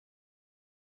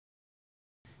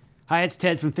Hi, it's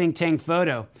Ted from Think Tank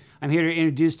Photo. I'm here to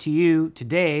introduce to you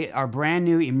today our brand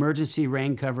new emergency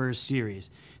rain cover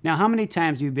series. Now, how many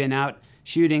times have you been out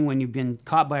shooting when you've been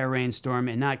caught by a rainstorm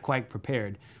and not quite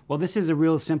prepared? Well, this is a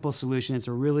real simple solution. It's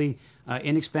a really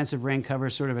inexpensive rain cover,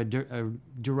 sort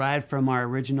of derived from our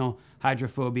original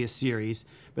hydrophobia series,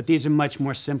 but these are much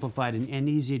more simplified and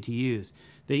easy to use.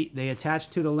 They attach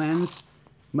to the lens,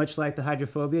 much like the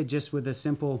hydrophobia, just with a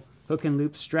simple hook and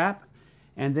loop strap.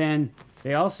 And then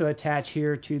they also attach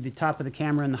here to the top of the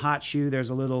camera in the hot shoe. There's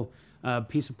a little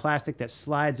piece of plastic that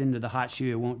slides into the hot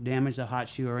shoe. It won't damage the hot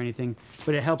shoe or anything,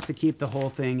 but it helps to keep the whole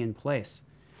thing in place.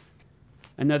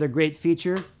 Another great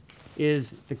feature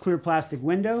is the clear plastic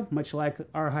window, much like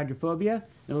our hydrophobia.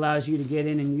 It allows you to get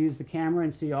in and use the camera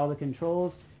and see all the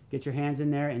controls, get your hands in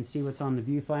there and see what's on the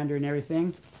viewfinder and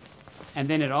everything. And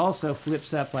then it also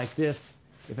flips up like this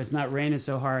if it's not raining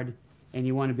so hard and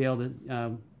you want to be able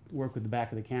to work with the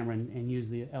back of the camera and use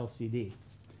the LCD.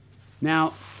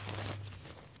 Now,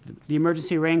 the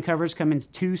emergency rain covers come in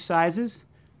two sizes.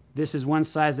 This is one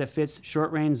size that fits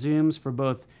short range zooms for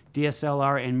both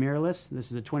DSLR and mirrorless.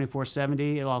 This is a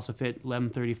 2470. It'll also fit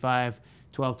 1135,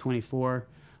 1224.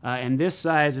 And this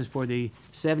size is for the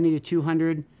 70 to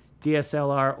 200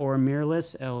 DSLR or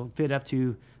mirrorless. It'll fit up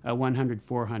to 100,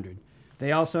 400.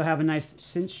 They also have a nice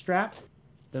cinch strap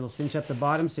that'll cinch up the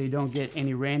bottom so you don't get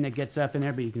any rain that gets up in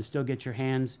there, but you can still get your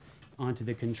hands onto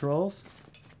the controls.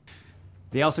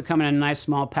 They also come in a nice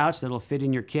small pouch that'll fit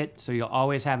in your kit, so you'll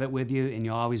always have it with you and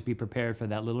you'll always be prepared for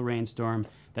that little rainstorm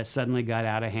that suddenly got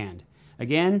out of hand.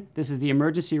 Again, this is the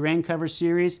Emergency Rain Cover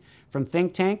series from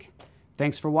Think Tank.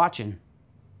 Thanks for watching.